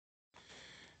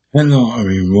Hello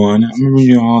everyone, I'm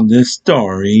reading you all this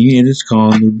story. It is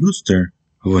called The Rooster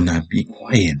Who Will Not Be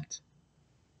Quiet.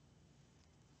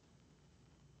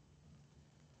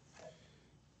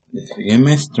 Let's begin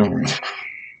my story.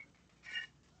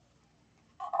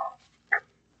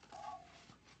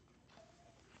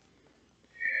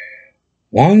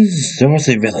 Once there was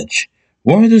a village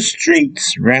where the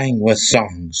streets rang with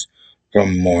songs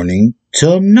from morning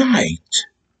till night.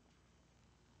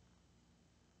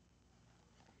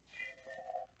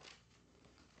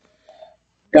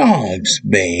 Dogs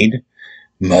bayed,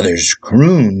 mothers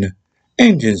crooned,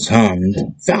 engines hummed,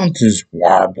 fountains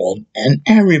warbled, and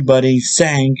everybody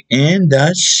sang in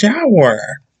the shower.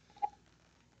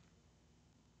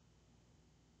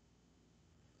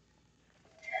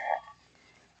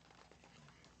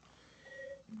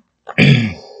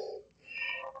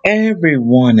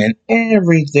 Everyone and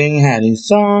everything had a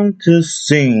song to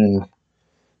sing.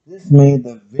 This made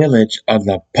the village of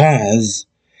La Paz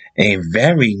a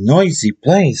very noisy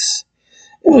place.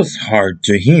 It was hard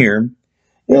to hear.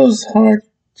 It was hard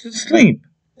to sleep.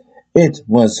 It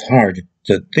was hard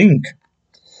to think.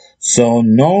 So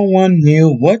no one knew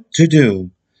what to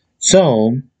do.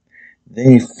 So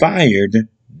they fired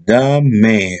the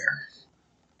mayor.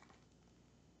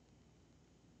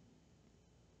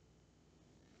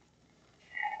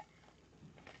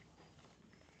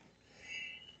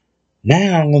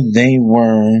 Now they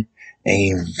were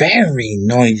a very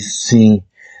noisy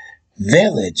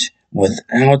village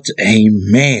without a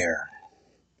mayor.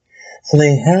 So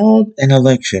they held an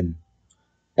election.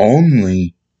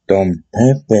 Only Don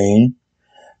Pepe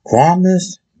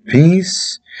promised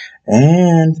peace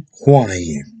and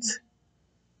quiet.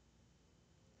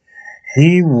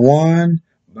 He won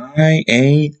by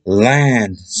a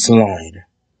landslide.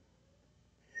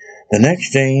 The next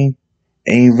day,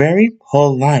 a very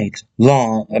polite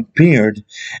law appeared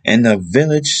in the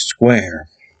village square.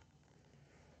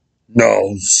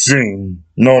 No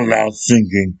loud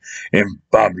singing in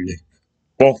public,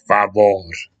 por favor.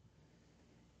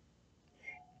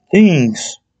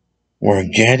 Things were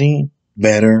getting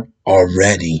better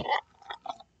already.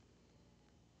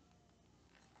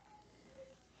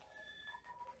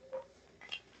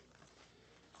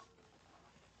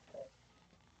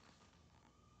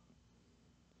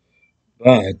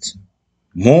 But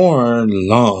more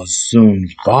laws soon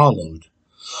followed.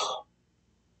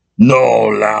 No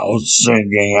loud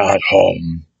singing at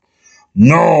home.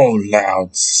 No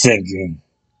loud singing.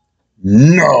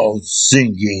 No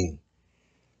singing.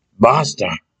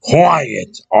 Basta.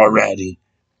 Quiet already.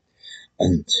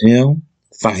 Until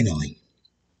finally,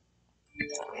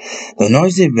 the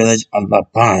noisy village of La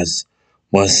Paz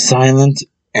was silent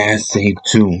as a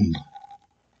tomb.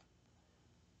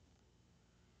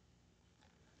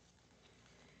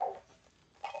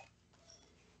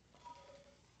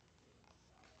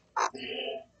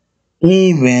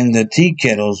 Even the tea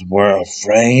kettles were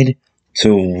afraid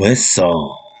to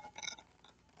whistle.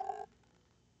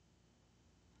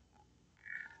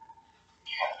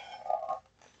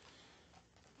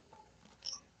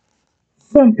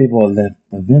 Some people left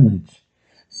the village,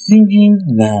 singing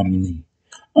loudly.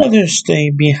 Others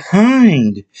stayed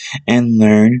behind and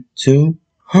learned to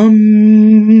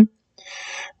hum.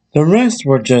 The rest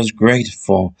were just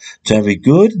grateful to have a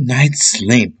good night's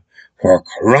sleep for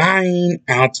crying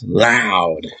out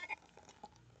loud.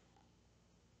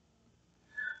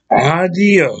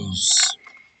 Adios.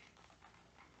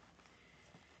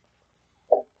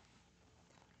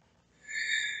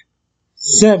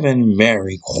 7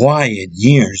 very quiet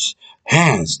years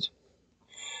passed.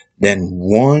 Then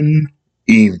one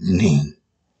evening,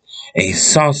 a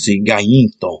saucy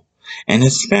gallito and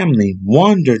his family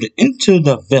wandered into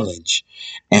the village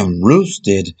and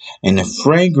roosted in a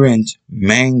fragrant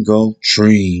mango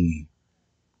tree.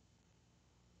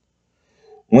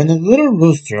 When the little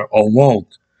rooster awoke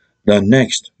the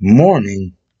next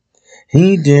morning,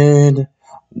 he did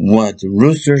what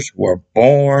roosters were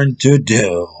born to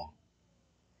do.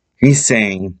 He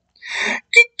sang,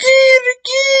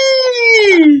 "Kikiriki!"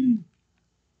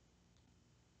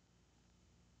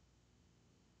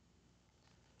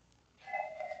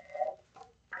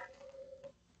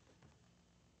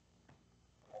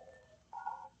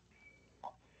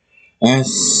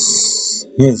 As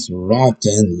his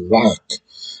rotten luck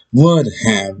would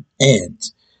have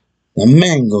it. The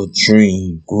mango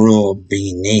tree grew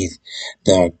beneath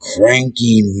the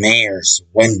cranky mayor's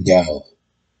window.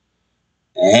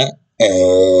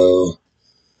 Uh-oh.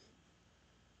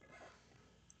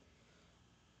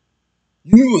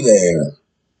 You there,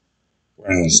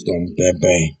 grandson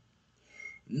Pepe.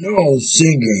 No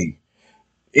singing.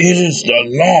 It is the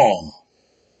law.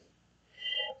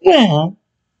 Well,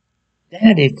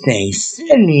 That is a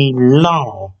silly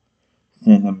law,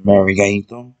 said the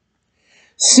Margarito.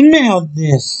 Smell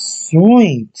this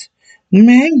sweet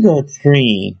mango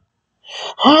tree.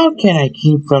 How can I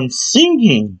keep from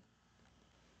singing?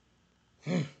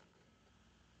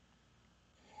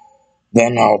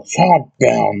 Then I'll chop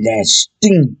down that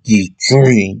stinky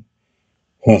tree.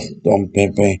 Don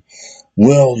Pepe,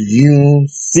 will you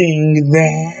sing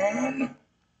then?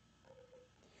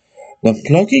 The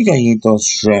plucky gallito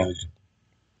shrugged.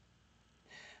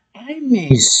 I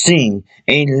may sing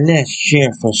a less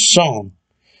cheerful song,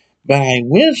 but I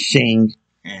will sing,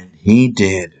 and he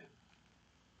did.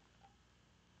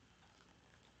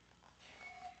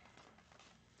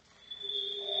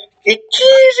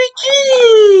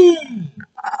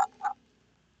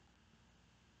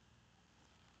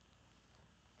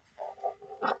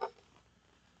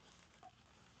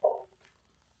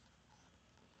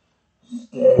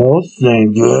 Still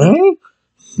singing?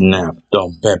 Snapped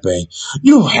Don Pepe.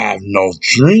 You have no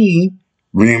tree,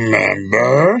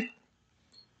 remember?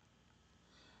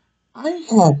 I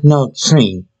have no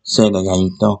tree, said the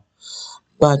gallito,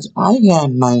 but I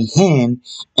have my hen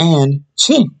and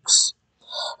chicks.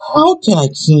 How can I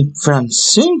keep from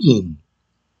singing?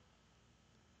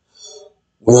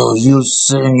 Will you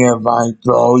sing if I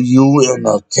throw you in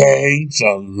a cage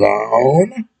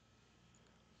alone?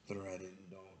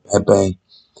 Threatened Don Pepe.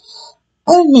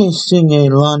 I may sing a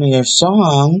lonelier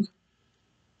song,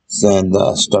 said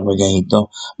the Stubborgaito,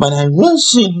 but I will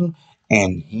sing,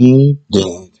 and he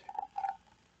did.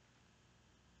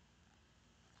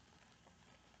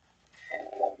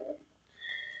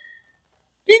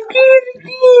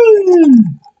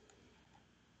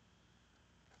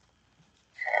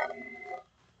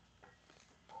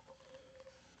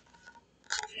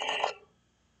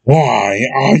 Why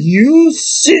are you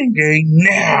singing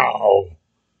now?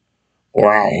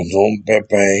 Growled Don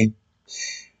Pepe.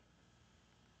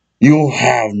 You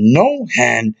have no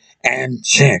hen and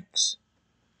chicks.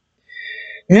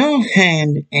 No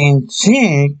hen and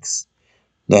chicks,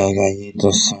 the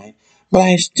gallito sighed, but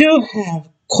I still have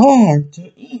corn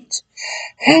to eat.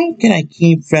 How can I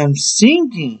keep from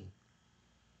singing?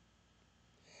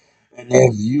 And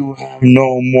if you have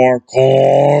no more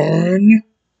corn,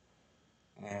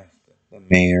 asked the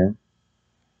mayor,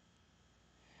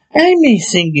 I may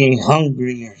sing a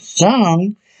hungrier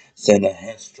song, said the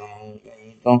headstrong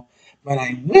gallito, but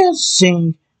I will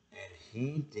sing, and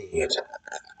he did.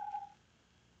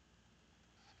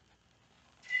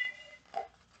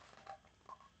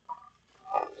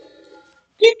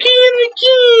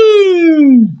 Kikiriki!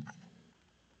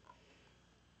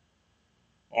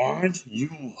 Aren't you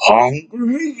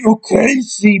hungry, you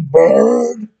crazy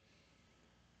bird?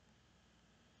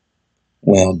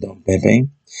 Well, Don Pepe.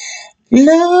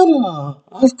 Claro,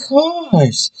 of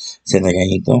course, said the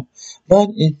gallito.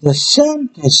 But if the sun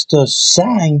can still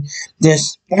shine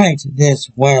despite this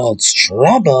world's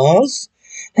troubles,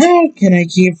 how can I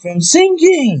keep from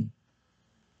singing?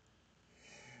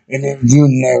 And if you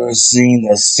never seen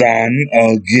the sun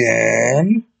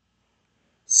again,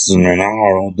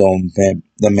 snarled Don Pep,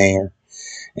 the mayor,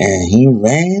 and he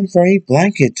ran for a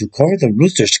blanket to cover the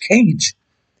rooster's cage.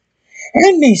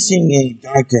 I may sing a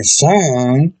darker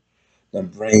song, the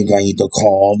brave gallito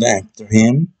called after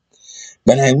him,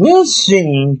 but I will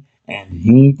sing, and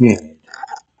he did.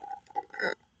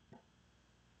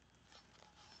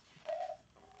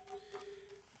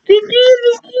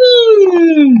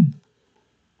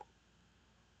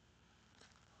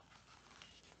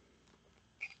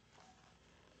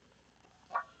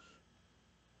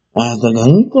 As the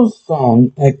gallito's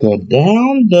song echoed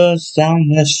down the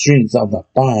soundless streets of the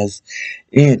past,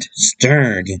 it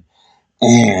stirred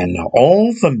an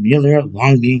old familiar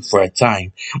longing for a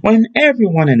time when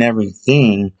everyone and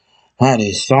everything had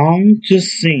a song to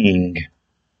sing.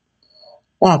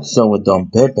 Not so with Don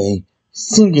Pepe.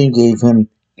 Singing gave him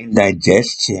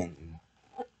indigestion.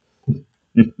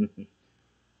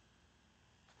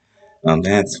 Now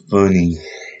that's funny.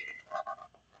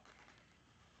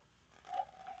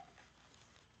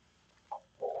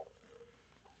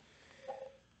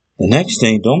 The next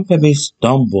day, Don Pepe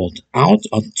stumbled out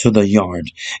to the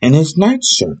yard in his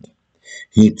nightshirt.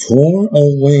 He tore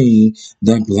away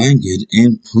the blanket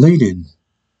and pleaded,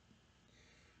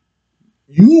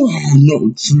 You have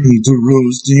no tree to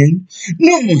roast in,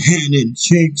 no hen and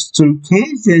chicks to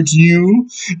comfort you,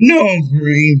 no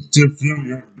green to fill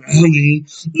your belly,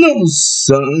 no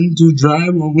sun to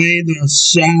drive away the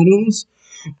shadows.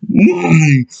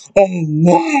 Why, oh,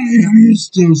 why are you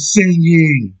still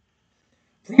singing?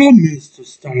 Promise to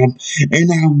stop,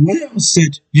 and I will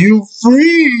set you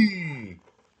free.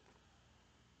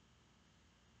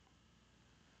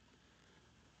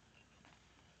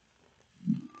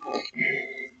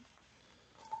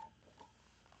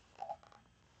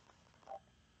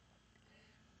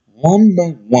 One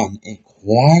by one, a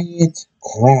quiet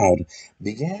crowd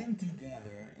began to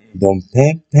gather in Don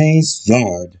Pepe's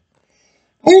yard.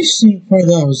 I sing for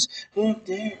those who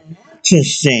dare not to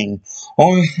sing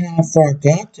or have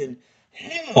forgotten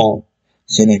how,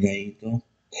 said the Gallito.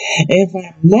 If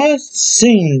I must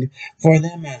sing for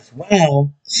them as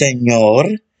well,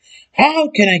 Senor, how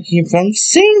can I keep from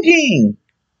singing?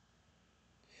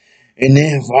 And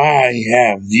if I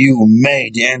have you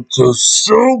made into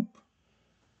soup,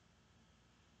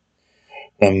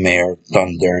 the mayor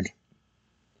thundered,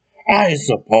 I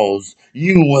suppose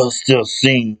you will still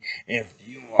sing if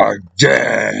you are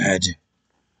dead.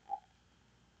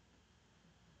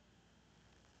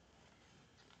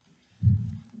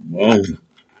 Whoa.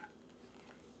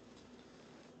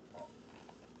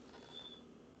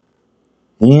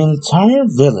 The entire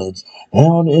village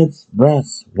held its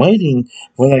breath, waiting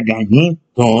for the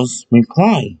gallito's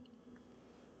reply.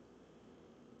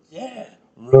 Yeah,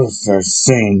 Rooster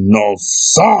sing no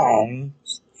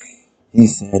songs, he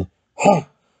said. Ha!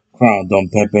 Cried Don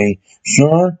Pepe.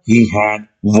 Sure, he had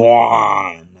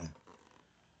one.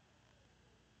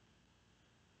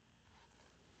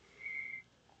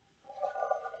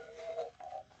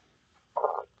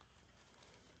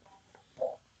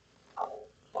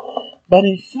 But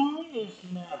a song is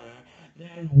smaller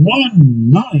than one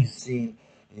noisy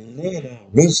little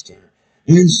rooster,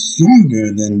 and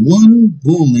stronger than one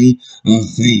bully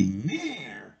of a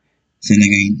mare, said the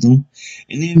Gaito.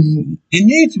 And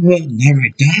it will never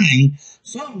die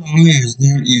so long as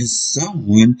there is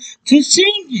someone to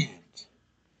sing it.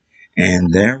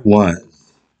 And there was.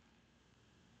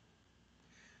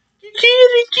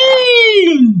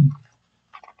 Kikiriki!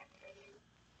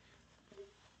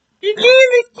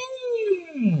 Kikiriki!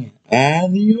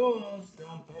 Adios,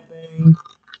 Don Pepe.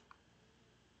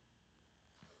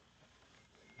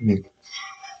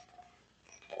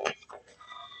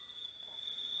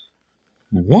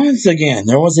 Once again,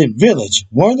 there was a village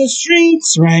where the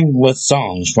streets rang with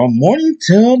songs from morning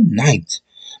till night.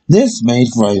 This made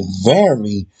for a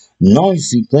very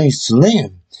noisy place to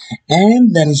live,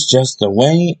 and that is just the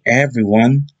way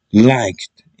everyone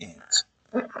liked it.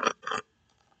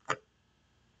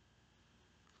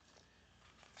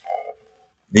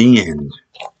 The end.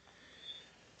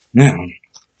 Now,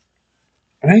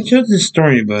 I chose this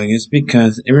storybook is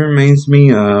because it reminds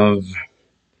me of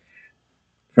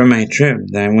from my trip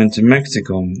that I went to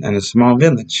Mexico and a small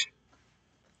village.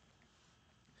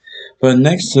 But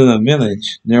next to the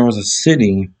village, there was a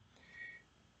city,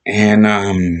 and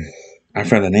I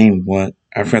forgot the name.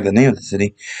 I forgot the name of the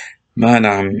city, but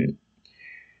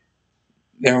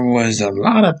there was a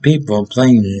lot of people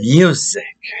playing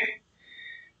music.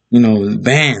 You know,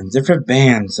 bands, different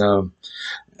bands, in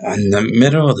the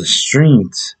middle of the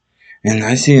street. And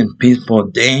I see people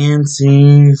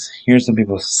dancing, hear some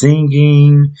people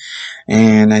singing,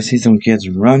 and I see some kids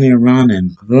running around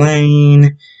and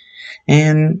playing.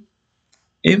 And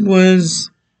it was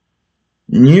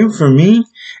new for me,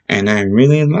 and I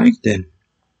really liked it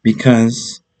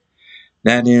because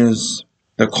that is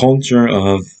the culture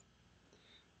of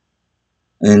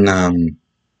and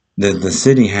the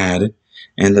city had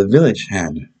and the village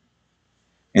had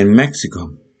in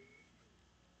Mexico,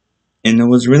 and it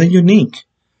was really unique.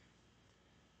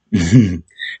 And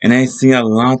I see a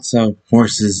lots of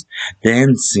horses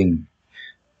dancing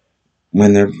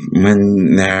when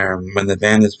the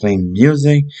band is playing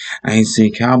music. I see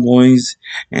cowboys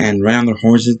and riding their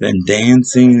horses and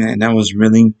dancing, and that was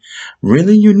really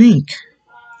unique.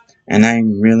 And I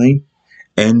really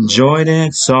enjoyed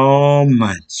it so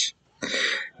much.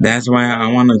 That's why I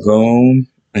want to go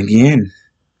again,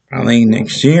 probably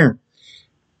next year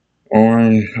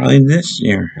or probably this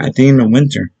year. I think in the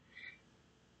winter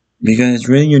because it's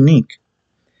really unique.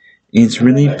 It's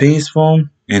really peaceful,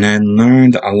 and I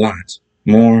learned a lot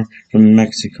more from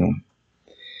Mexico.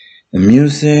 The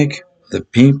music, the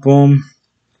people,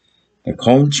 the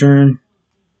culture,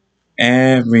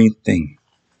 everything.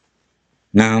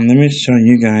 Now let me show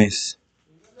you guys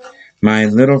my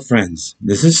little friends.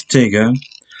 This is Tiga.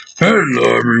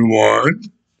 Hello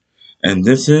everyone. And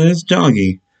this is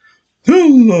Doggy.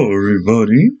 Hello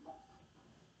everybody.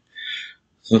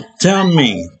 So tell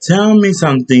me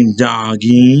something,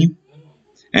 Doggy.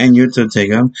 And you too,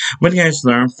 Tiga. What do you guys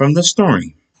learn from the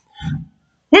story?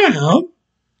 Well,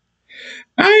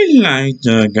 I like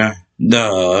the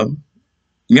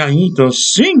Gallito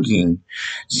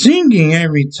singing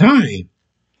every time.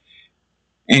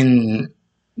 And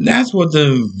that's what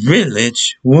the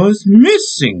village was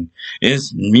missing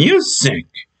is music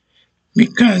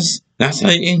because that's how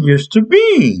it used to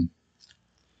be.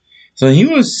 So he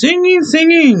was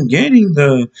singing, getting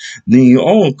the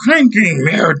old cranky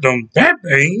Mayor Don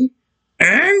Pepe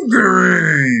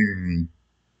angry.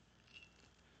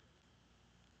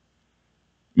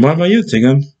 What about you,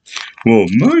 Tigger? Well,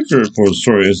 my favorite part of the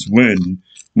story is when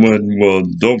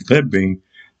Don Pepe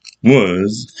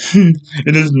was in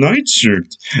his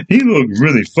nightshirt. He looked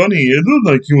really funny. It looked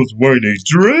like he was wearing a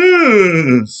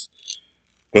dress.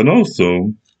 But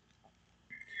also,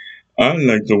 I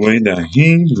like the way that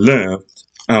he left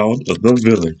out of the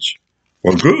village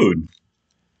for good.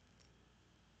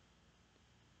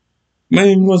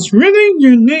 And what's really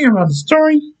unique about the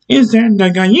story is that the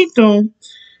gallito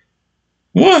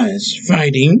was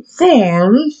fighting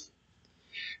for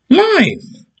life,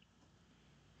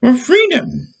 for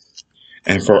freedom.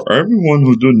 And for everyone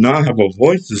who do not have a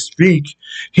voice to speak,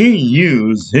 he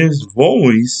used his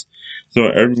voice so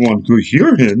everyone could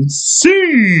hear him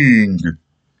sing.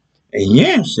 And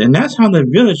yes, and that's how the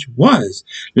village was.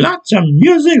 Lots of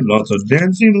music, lots of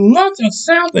dancing, lots of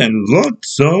sound, and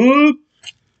lots of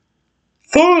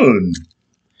fun.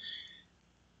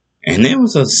 And it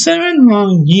was a 7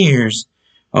 long years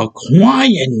of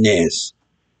quietness.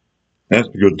 That's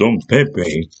because Don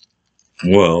Pepe,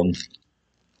 well,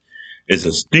 is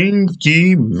a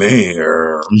stinky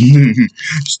mayor.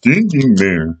 Stinky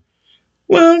mayor.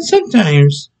 Well,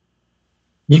 sometimes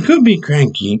you could be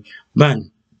cranky, but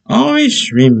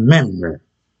always remember,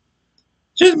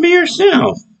 just be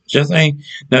yourself. Just like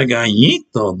the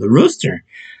gallito, the rooster.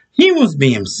 He was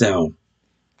being himself.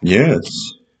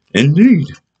 Yes, indeed.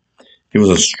 He was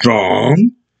a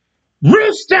strong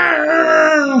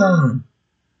rooster!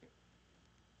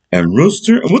 And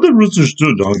what do roosters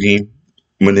do, doggy?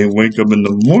 When they wake up in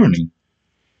the morning,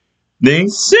 they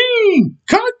sing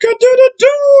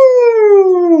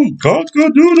cock-a-doodle-doo!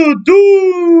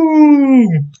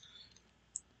 Cock-a-doodle-doo!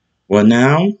 Well,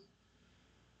 now,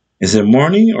 is it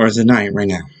morning or is it night right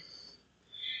now?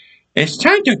 It's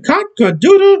time to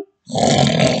cock-a-doodle.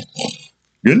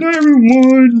 Good night,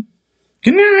 everyone.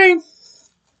 Good night.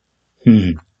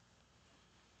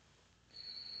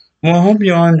 Well, I hope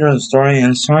you all enjoyed the story,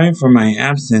 and sorry for my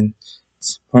absence.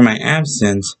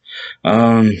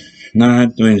 Um,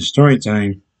 not doing story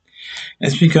time.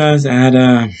 It's because I had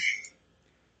to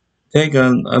take a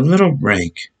little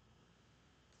break.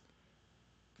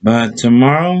 But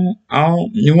tomorrow, I'll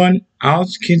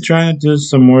keep trying to do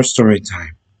some more story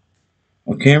time.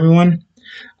 Okay, everyone?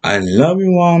 I love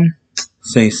you all.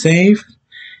 Stay safe,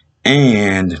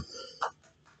 and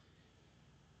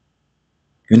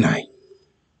good night.